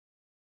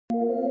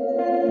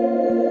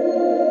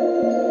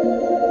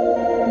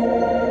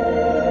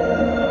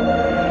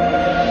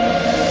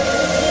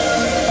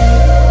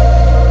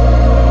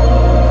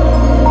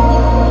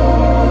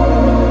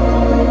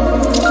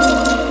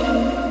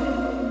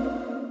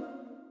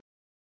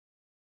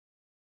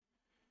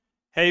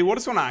Hey, what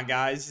is going on,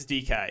 guys? This is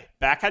DK.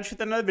 Back at you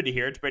with another video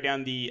here to break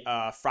down the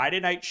Friday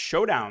night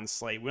showdown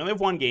slate. We only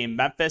have one game,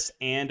 Memphis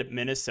and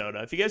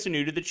Minnesota. If you guys are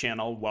new to the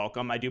channel,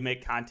 welcome. I do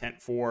make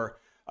content for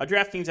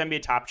Draftkings,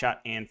 NBA Top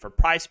Shot, and for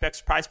Prize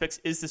Picks. Prize Picks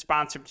is the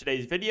sponsor of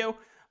today's video.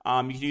 You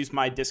can use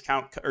my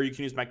discount, or you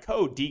can use my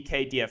code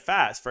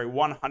DKDFS for a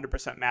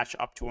 100% match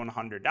up to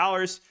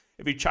 $100.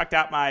 If you checked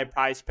out my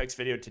Prize Picks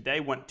video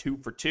today, went 2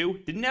 for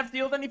 2. Didn't have to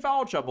deal with any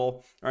foul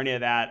trouble or any of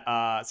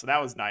that, so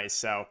that was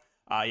nice.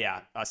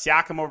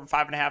 Siakam over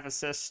 5.5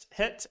 assists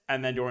hit,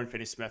 and then Dorian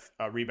Finney-Smith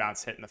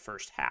rebounds hit in the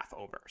first half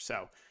over.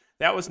 So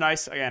that was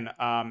nice. Again,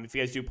 if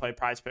you guys do play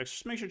Prize Picks,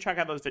 just make sure to check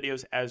out those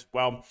videos as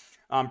well.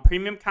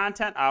 Premium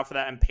content, I offer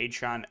that on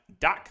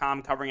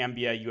patreon.com, covering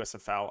NBA,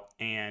 USFL,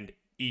 and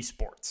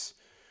esports.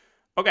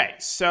 Okay,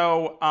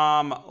 so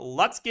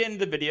let's get into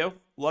the video.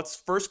 Let's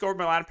first go over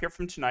my lineup here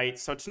from tonight.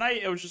 So tonight,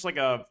 it was just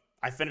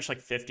I finished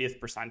 50th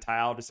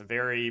percentile, just a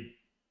very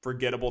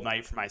forgettable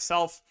night for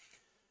myself.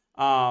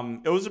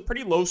 It was a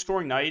pretty low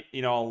scoring night,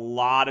 a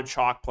lot of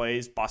chalk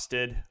plays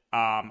busted.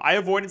 I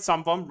avoided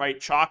some of them, right?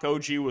 Chalk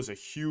OG was a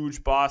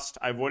huge bust.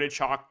 I avoided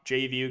chalk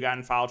JV who got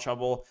in foul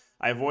trouble.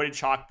 I avoided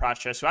chalk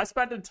Precious, who I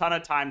spent a ton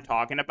of time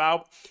talking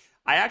about.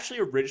 I actually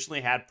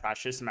originally had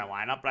Precious in my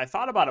lineup, but I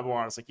thought about it more.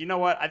 I was like, you know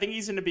what? I think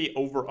he's going to be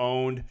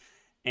over-owned,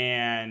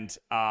 and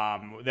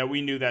that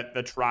we knew that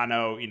the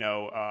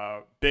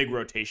Toronto, big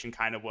rotation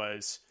kind of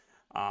was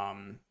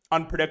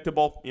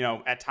unpredictable.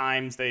 At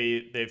times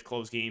they've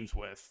closed games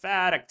with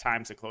Thad, at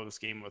times they closed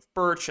game with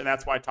Birch, and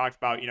that's why I talked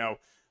about,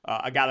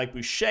 a guy like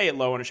Boucher at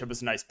low ownership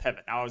is a nice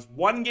pivot. Now, I was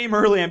one game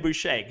early on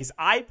Boucher because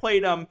I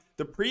played him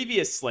the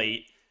previous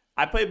slate.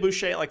 I played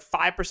Boucher at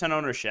 5%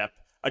 ownership.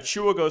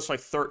 Achua goes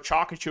for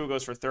Chalk Achua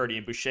goes for 30,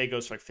 and Boucher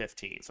goes for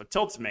 15. So it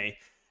tilts me.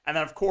 And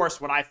then, of course,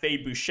 when I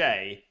fade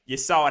Boucher, you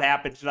saw what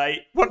happened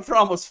tonight. Went for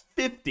almost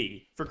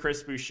 50 for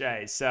Chris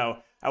Boucher. So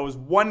I was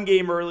one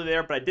game early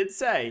there, but I did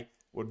say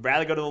would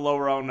rather go to the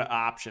lower owned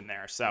option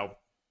there. So,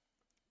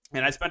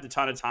 and I spent a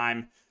ton of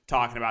time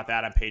talking about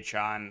that on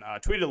Patreon.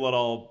 Tweeted a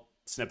little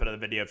snippet of the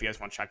video if you guys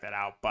want to check that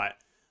out. But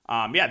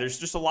there's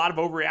just a lot of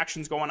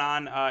overreactions going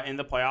on in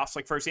the playoffs.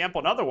 Like, for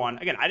example, another one,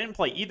 again, I didn't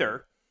play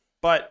either,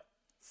 but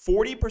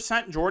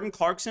 40% Jordan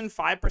Clarkson,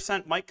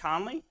 5% Mike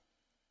Conley.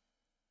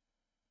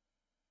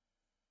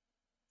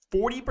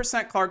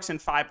 40% Clarkson,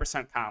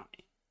 5%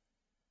 Conley.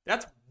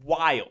 That's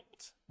wild.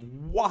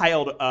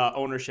 Wild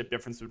ownership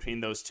difference between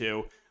those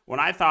two. When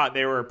I thought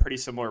they were pretty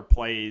similar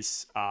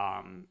plays,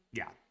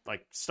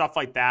 stuff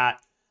like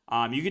that,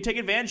 you could take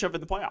advantage of in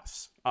the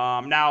playoffs.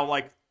 Now,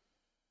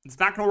 it's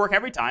not going to work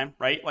every time,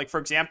 right? For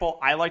example,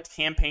 I liked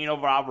Campaign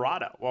over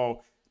Alvarado.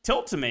 Well,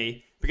 tilt to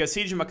me because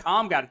CJ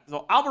McCollum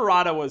so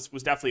Alvarado was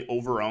definitely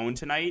over-owned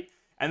tonight.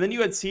 And then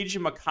you had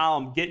CJ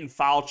McCollum getting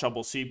foul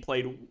trouble, so he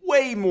played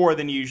way more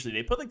than usually.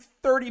 They put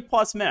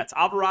 30-plus minutes.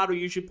 Alvarado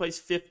usually plays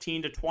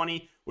 15 to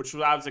 20, which is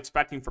what I was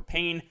expecting for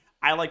Payne.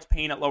 I liked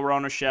Payne at lower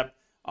ownership.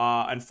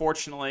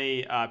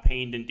 Unfortunately,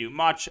 Payne didn't do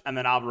much, and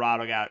then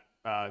Alvarado got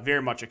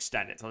very much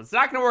extended. So it's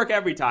not going to work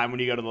every time when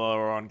you go to the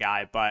lower owned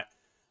guy. But,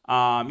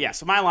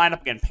 so my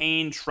lineup, again,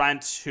 Payne,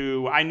 Trent,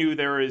 who I knew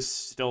there is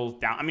still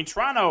down. I mean,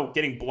 Toronto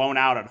getting blown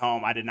out at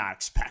home, I did not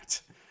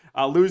expect.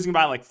 Losing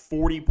by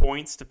 40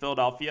 points to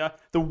Philadelphia.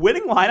 The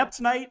winning lineup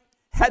tonight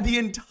had the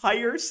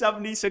entire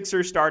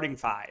 76ers starting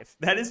five.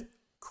 That is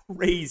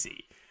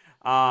crazy.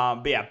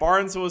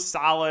 Barnes was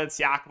solid.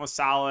 Siakam was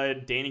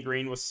solid. Danny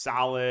Green was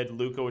solid.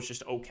 Luka was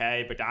just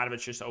okay.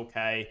 Bogdanovic just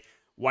okay.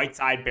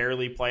 Whiteside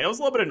barely played. It was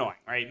a little bit annoying,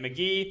 right?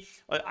 McGee,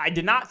 I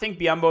did not think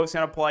Biyombo was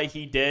going to play.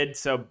 He did.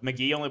 So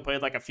McGee only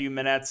played a few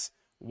minutes.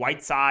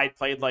 Whiteside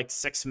played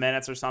 6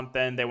 minutes or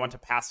something. They went to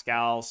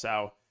Pascal.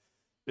 So,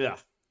 yeah.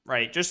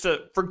 Right, just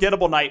a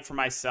forgettable night for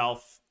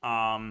myself.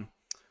 The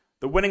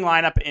winning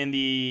lineup in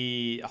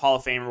the Hall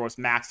of Famer was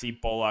Maxey,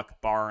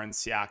 Bullock, Barnes,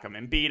 Siakam,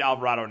 Embiid,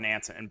 Alvarado,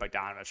 Nance, and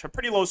Bogdanovic. A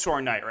pretty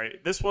low-scoring night,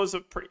 right? This was a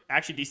pretty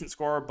actually decent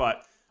score,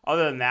 but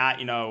other than that,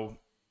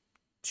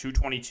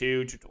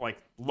 222,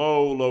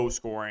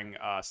 low-scoring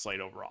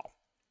slate overall.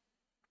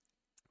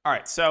 All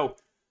right, so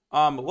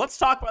let's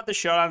talk about the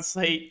showdown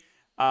slate,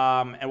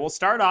 and we'll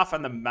start off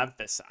on the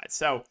Memphis side.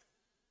 So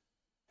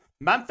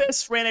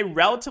Memphis ran a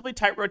relatively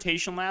tight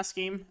rotation last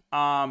game.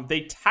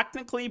 They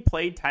technically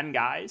played 10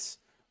 guys,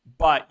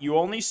 but you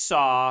only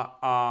saw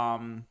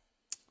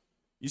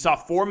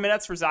 4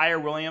 minutes for Zaire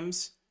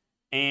Williams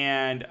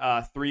and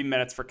 3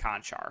 minutes for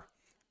Conchar.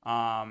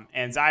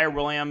 And Zaire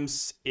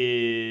Williams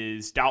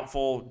is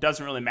doubtful.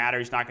 Doesn't really matter.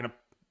 He's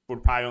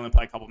would probably only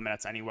play a couple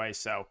minutes anyway.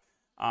 So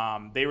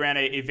they ran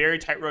a very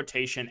tight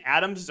rotation.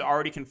 Adams is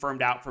already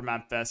confirmed out for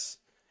Memphis,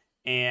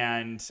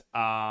 and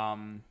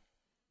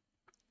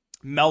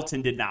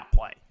Melton did not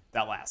play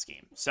that last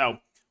game. So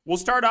we'll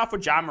start off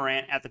with John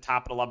Morant at the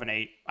top at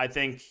 11-8. I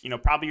think,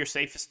 probably your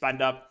safest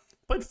spend up.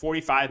 Played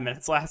 45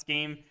 minutes last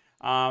game.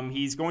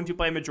 He's going to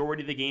play a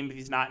majority of the game if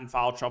he's not in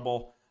foul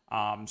trouble. He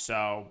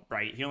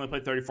only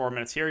played 34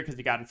 minutes here because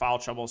he got in foul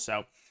trouble.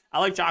 So I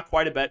like Ja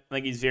quite a bit. I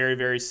think he's very,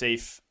 very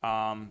safe.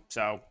 I don't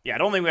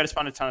think we got to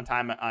spend a ton of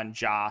time on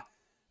Ja.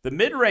 The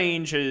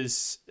mid-range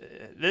this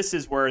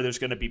is where there's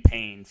going to be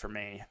pain for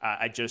me.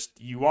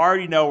 You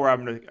already know where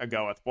I'm going to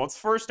go with. Well, let's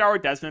first start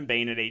with Desmond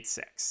Bane at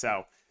 8-6.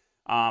 So,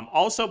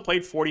 also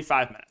played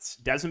 45 minutes.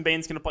 Desmond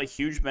Bane's going to play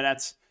huge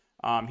minutes.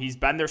 He's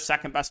been their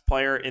second best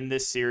player in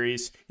this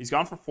series. He's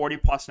gone for 40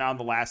 plus now in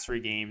the last 3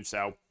 games.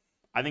 So,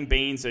 I think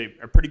Bane's a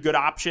pretty good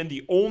option.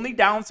 The only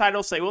downside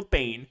I'll say with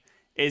Bane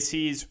is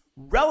he's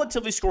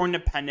relatively scoring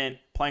dependent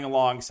playing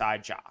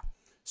alongside Ja.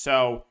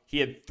 So, he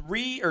had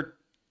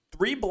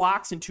 3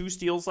 blocks and 2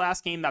 steals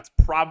last game. That's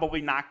probably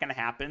not going to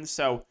happen.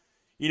 So,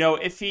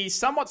 if he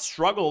somewhat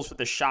struggles with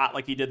the shot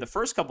like he did the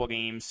first couple of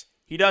games,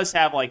 he does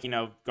have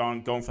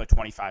going for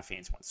 25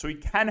 fantasy points. So he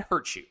can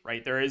hurt you,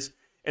 right?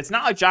 It's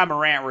not like John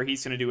Morant where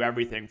he's going to do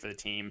everything for the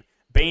team.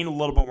 Bane a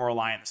little bit more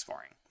reliant on the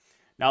scoring.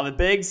 Now the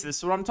bigs, this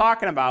is what I'm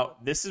talking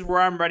about. This is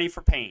where I'm ready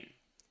for pain.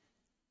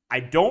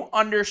 I don't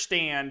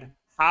understand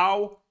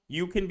how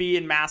you can be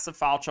in massive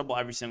foul trouble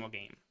every single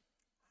game.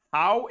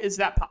 How is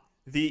that possible?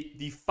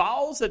 The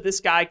fouls that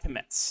this guy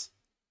commits,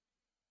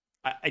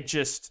 I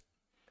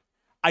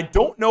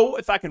don't know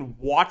if I can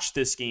watch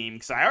this game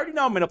because I already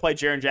know I'm going to play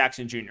Jaren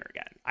Jackson Jr.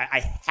 again. I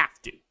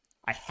have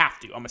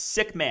to. I'm a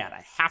sick man.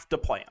 I have to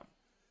play him.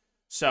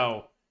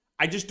 So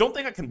I just don't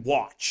think I can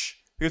watch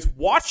because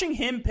watching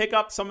him pick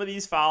up some of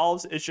these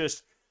fouls is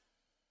just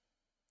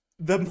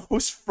the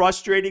most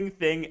frustrating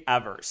thing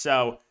ever.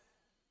 So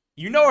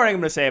you know what I'm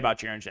going to say about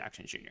Jaren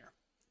Jackson Jr.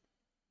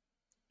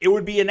 It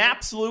would be an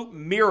absolute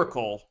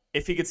miracle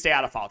if he could stay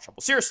out of foul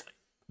trouble. Seriously.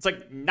 It's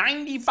like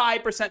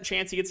 95%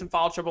 chance he gets in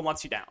foul trouble and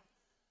lets you down.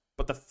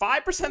 But the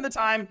 5% of the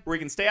time where he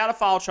can stay out of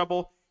foul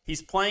trouble,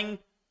 he's playing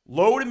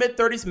low to mid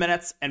 30s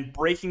minutes and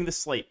breaking the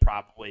slate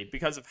probably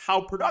because of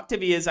how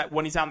productive he is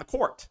when he's on the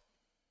court.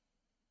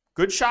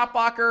 Good shot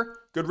blocker,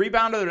 good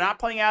rebounder. They're not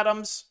playing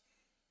Adams.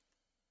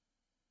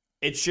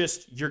 It's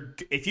just,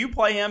 if you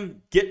play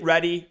him, get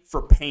ready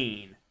for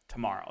pain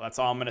tomorrow. That's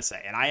all I'm going to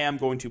say. And I am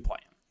going to play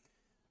him.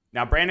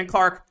 Now, Brandon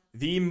Clark,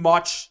 the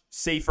much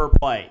safer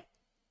play.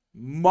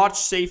 Much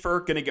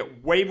safer, going to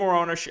get way more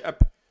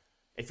ownership.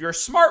 If you're a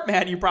smart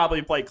man, you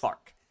probably play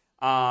Clark.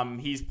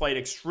 He's played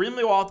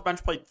extremely well at the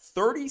bench, played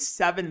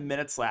 37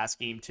 minutes last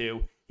game,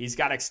 too. He's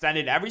got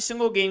extended every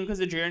single game because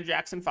of Jaren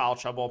Jackson foul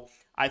trouble.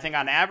 I think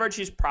on average,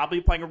 he's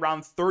probably playing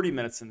around 30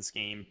 minutes in this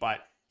game,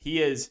 but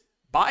he is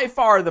by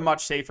far the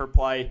much safer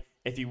play.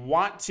 If you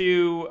want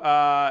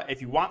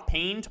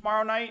pain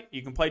tomorrow night,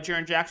 you can play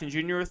Jaren Jackson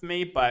Jr. with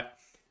me, but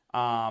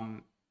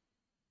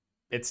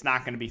it's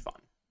not going to be fun.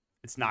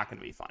 It's not going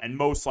to be fun. And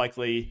most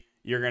likely,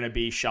 you're going to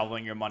be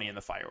shoveling your money in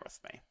the fire with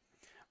me.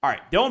 All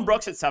right, Dylan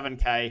Brooks at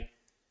 7K.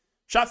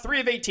 Shot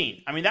 3 of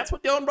 18. I mean, that's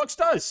what Dylan Brooks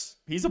does.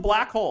 He's a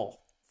black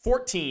hole.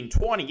 14,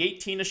 20,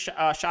 18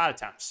 shot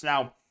attempts.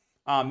 Now,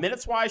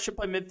 minutes-wise, should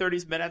play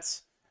mid-30s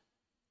minutes.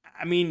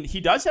 I mean,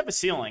 he does have a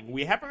ceiling.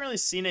 We haven't really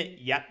seen it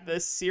yet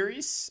this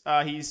series.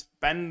 He's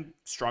been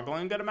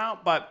struggling a good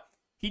amount, but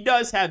he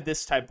does have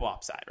this type of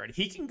upside, right?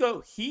 He can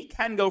go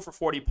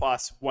for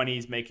 40+ when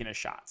he's making a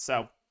shot.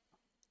 So,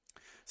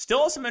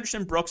 still some interest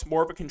in Brooks,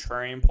 more of a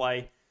contrarian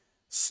play.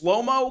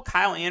 Slow-mo,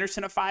 Kyle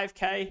Anderson at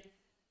 5K,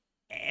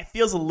 it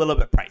feels a little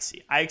bit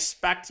pricey. I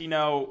expect,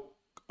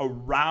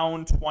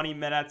 around 20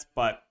 minutes,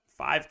 but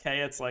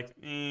 5K, it's like,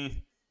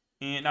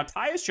 Now,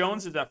 Tyus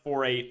Jones is at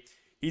 4.8.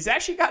 He's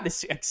actually got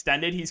this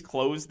extended. He's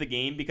closed the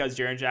game because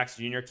Jaren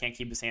Jackson Jr. can't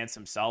keep his hands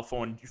himself.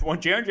 When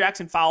Jaren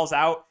Jackson fouls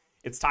out,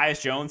 it's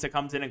Tyus Jones that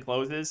comes in and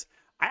closes.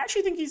 I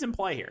actually think he's in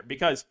play here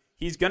because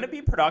he's going to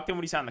be productive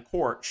when he's on the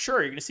court.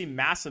 Sure, you're going to see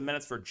massive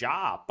minutes for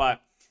Ja,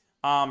 but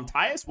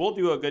Tyus will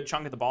do a good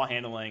chunk of the ball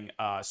handling.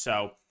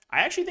 So I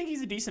actually think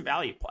he's a decent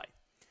value play.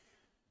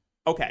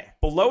 Okay,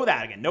 below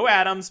that, again, no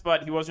Adams,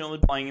 but he wasn't really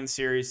playing in the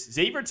series.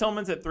 Xavier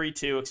Tillman's at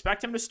 3.2.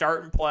 Expect him to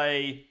start and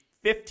play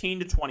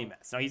 15 to 20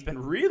 minutes. Now, he's been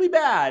really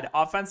bad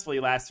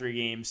offensively last 3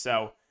 games,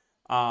 so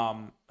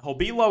he'll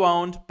be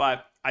low-owned,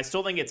 but I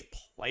still think it's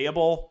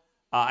playable.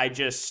 I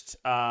just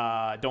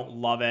don't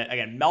love it.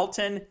 Again,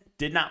 Melton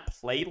did not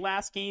play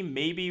last game.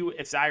 Maybe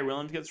if Zaire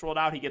Williams gets rolled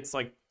out, he gets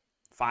like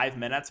 5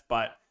 minutes,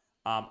 but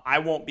I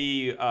won't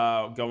be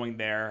going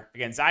there.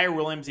 Again, Zaire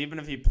Williams, even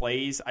if he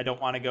plays, I don't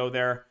want to go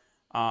there.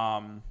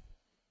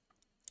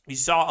 You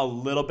saw a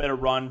little bit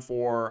of run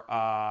for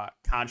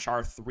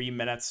Conchar, 3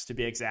 minutes to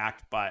be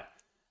exact, but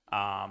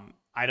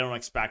I don't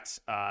expect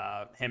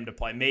him to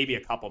play maybe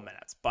a couple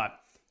minutes. But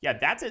yeah,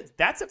 that's it.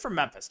 That's it for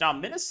Memphis. Now,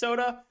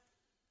 Minnesota,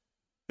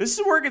 this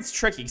is where it gets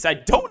tricky because I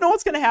don't know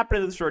what's going to happen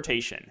in this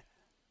rotation.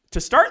 To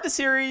start the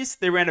series,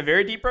 they ran a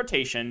very deep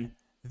rotation.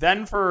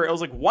 Then it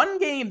was like one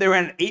game, they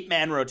ran an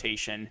 8-man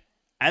rotation.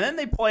 And then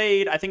they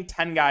played, I think,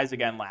 10 guys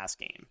again last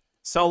game.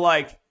 So,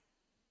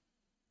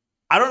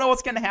 I don't know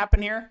what's going to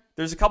happen here.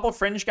 There's a couple of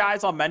fringe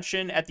guys I'll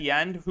mention at the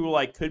end who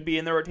could be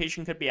in the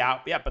rotation, could be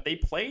out. Yeah, but they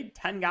played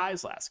 10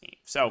 guys last game.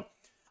 So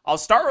I'll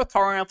start with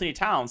Karl Anthony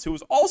Towns, who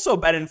has also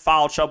been in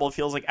foul trouble. It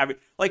feels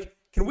like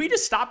can we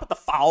just stop with the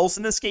fouls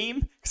in this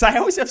game? Because I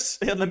always have,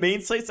 in the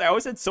main slates, I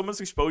always had so much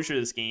exposure to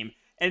this game,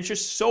 and it's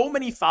just so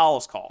many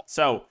fouls called.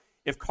 So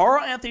if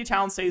Karl Anthony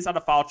Towns stays out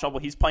of foul trouble,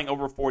 he's playing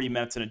over 40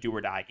 minutes in a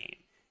do-or-die game.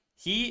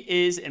 He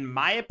is, in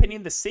my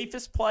opinion, the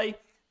safest play,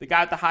 the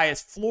guy with the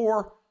highest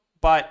floor.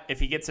 But if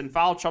he gets in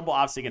foul trouble,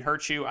 obviously it can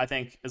hurt you. I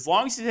think as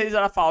long as he stays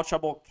out of foul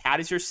trouble, Cat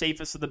is your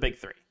safest of the big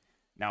three.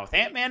 Now with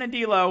Ant-Man and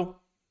D'Lo,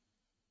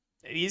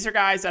 these are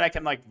guys that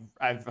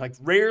I've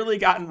rarely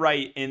gotten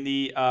right in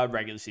the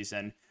regular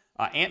season.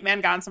 Ant-Man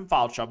got in some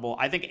foul trouble.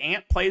 I think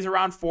Ant plays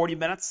around 40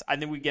 minutes. I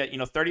think we get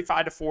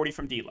 35 to 40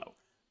 from D'Lo.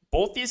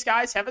 Both these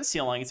guys have a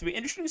ceiling. It's going to be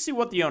interesting to see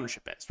what the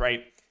ownership is,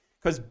 right?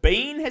 Because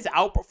Bane has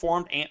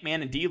outperformed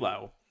Ant-Man and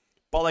D'Lo.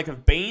 But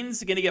if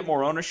Bane's going to get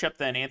more ownership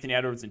than Anthony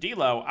Edwards and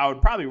D'Lo, I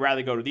would probably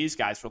rather go to these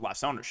guys for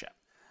less ownership.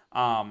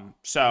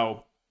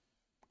 So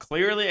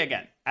clearly,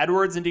 again,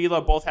 Edwards and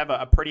D'Lo both have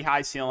a pretty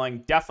high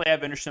ceiling. Definitely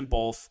have interest in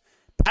both.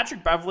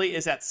 Patrick Beverley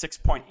is at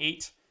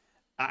 6.8.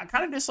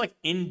 Kind of just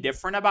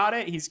indifferent about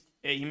it.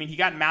 He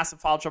got in massive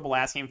foul trouble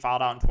last game,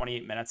 fouled out in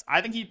 28 minutes.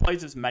 I think he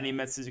plays as many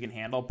minutes as he can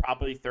handle,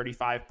 probably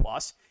 35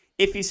 plus,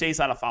 if he stays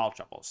out of foul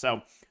trouble.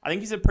 So I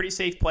think he's a pretty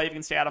safe play if he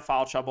can stay out of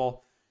foul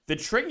trouble. The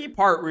tricky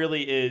part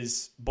really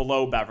is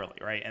below Beverley,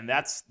 right? And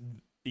that's,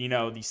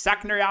 the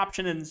secondary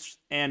option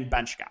and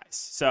bench guys.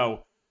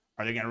 So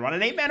are they going to run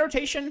an 8-man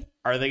rotation?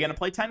 Are they going to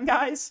play 10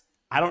 guys?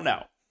 I don't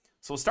know.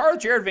 So we'll start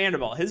with Jared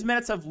Vanderbilt. His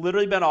minutes have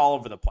literally been all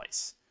over the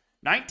place.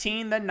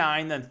 19, then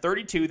 9, then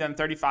 32, then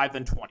 35,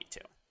 then 22.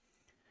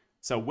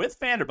 So with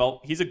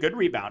Vanderbilt, he's a good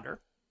rebounder.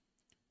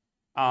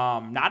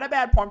 Not a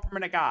bad point per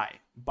minute guy.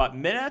 But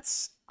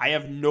minutes, I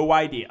have no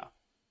idea.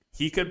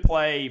 He could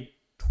play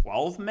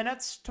 12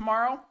 minutes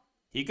tomorrow.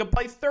 He could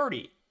play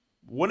 30.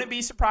 Wouldn't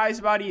be surprised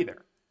about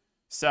either.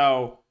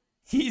 So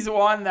he's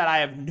one that I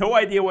have no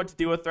idea what to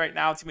do with right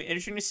now. It's going to be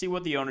interesting to see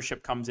what the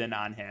ownership comes in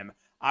on him.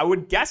 I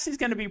would guess he's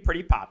going to be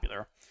pretty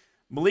popular.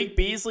 Malik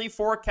Beasley,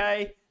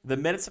 4K. The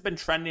minutes have been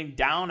trending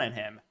down on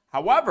him.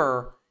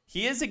 However,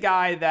 he is a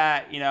guy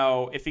that,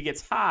 if he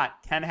gets hot,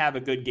 can have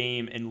a good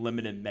game in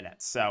limited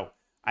minutes. So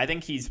I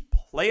think he's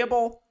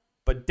playable,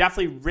 but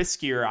definitely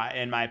riskier,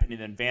 in my opinion,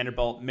 than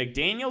Vanderbilt.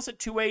 McDaniels at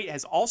 2.8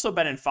 has also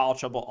been in foul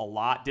trouble a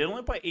lot. Did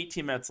only play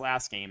 18 minutes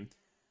last game.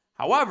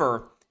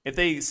 However, if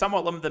they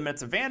somewhat limit the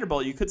minutes of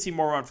Vanderbilt, you could see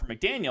more run from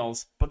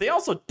McDaniels, but they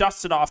also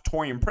dusted off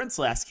Taurean Prince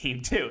last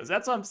game too. So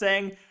that's what I'm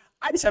saying.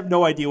 I just have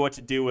no idea what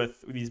to do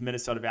with these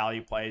Minnesota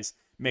value plays.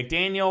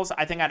 McDaniels,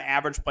 I think on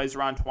average plays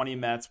around 20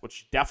 minutes,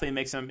 which definitely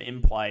makes him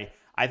in play.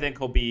 I think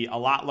he'll be a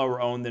lot lower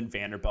owned than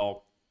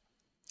Vanderbilt.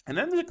 And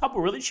then there's a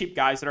couple really cheap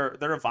guys that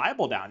are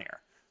viable down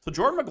here. So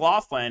Jordan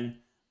McLaughlin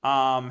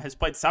has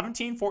played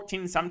 17,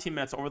 14, and 17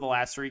 minutes over the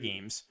last 3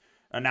 games.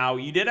 Now,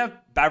 you did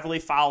have Beverly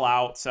foul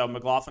out, so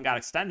McLaughlin got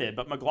extended.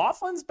 But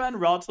McLaughlin's been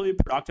relatively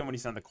productive when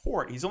he's on the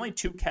court. He's only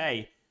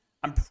 2K.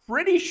 I'm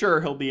pretty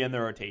sure he'll be in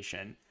the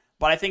rotation.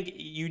 But I think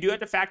you do have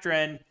to factor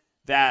in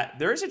that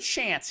there's a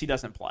chance he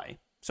doesn't play.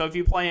 So if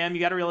you play him, you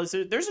got to realize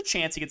there's a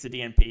chance he gets a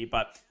DNP.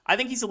 But I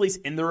think he's at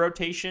least in the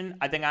rotation.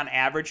 I think on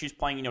average he's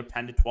playing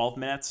 10 to 12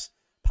 minutes,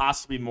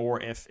 possibly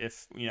more if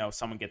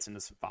someone gets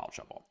into some foul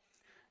trouble.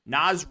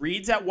 Naz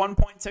Reid's at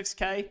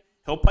 1.6K.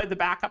 He'll play the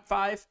backup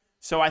 5.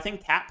 So I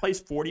think Cat plays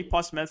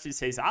 40-plus minutes if he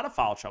stays out of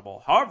foul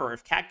trouble. However,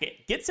 if Cat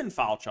gets in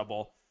foul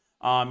trouble,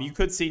 you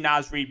could see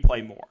Naz Reid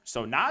play more.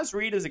 So Naz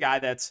Reid is a guy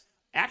that's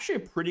actually a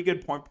pretty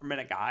good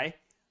point-per-minute guy.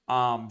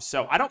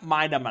 So I don't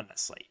mind him on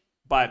this slate.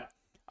 But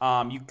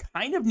you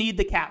kind of need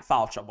the Cat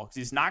foul trouble because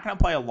he's not going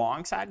to play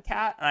alongside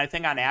Cat. And I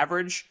think on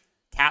average,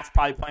 Cat's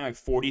probably playing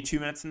 42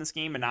 minutes in this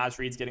game, and Naz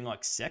Reid's getting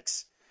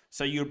 6.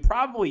 So you'd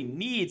probably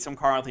need some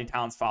Karl-Anthony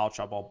Towns foul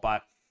trouble.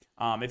 But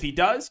if he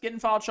does get in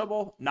foul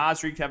trouble,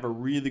 Naz Reid could have a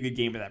really good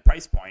game at that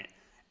price point.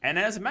 And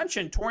as I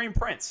mentioned, Taurean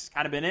Prince has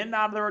kind of been in and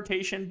out of the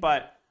rotation,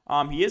 but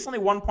he is only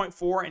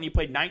 1.4, and he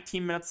played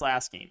 19 minutes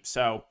last game.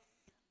 So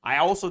I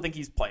also think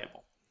he's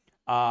playable.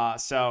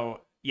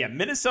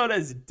 Minnesota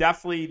is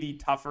definitely the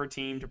tougher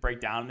team to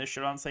break down in this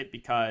showdown slate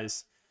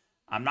because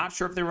I'm not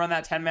sure if they run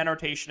that 10-man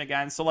rotation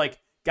again. So,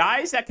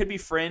 guys that could be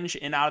fringe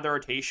in and out of the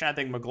rotation, I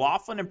think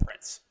McLaughlin and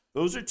Prince.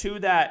 Those are 2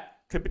 that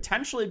could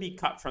potentially be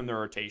cut from the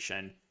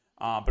rotation.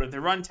 But if they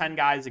run 10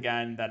 guys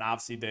again, then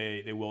obviously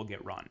they will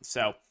get run.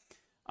 So,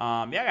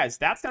 guys,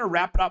 that's going to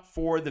wrap it up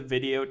for the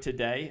video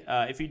today.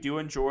 If you do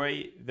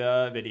enjoy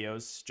the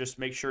videos, just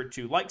make sure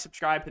to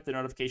subscribe, hit the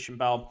notification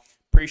bell.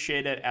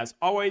 Appreciate it. As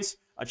always,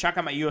 check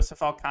out my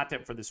USFL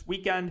content for this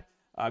weekend.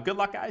 Good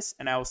luck, guys,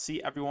 and I will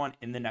see everyone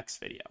in the next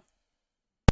video.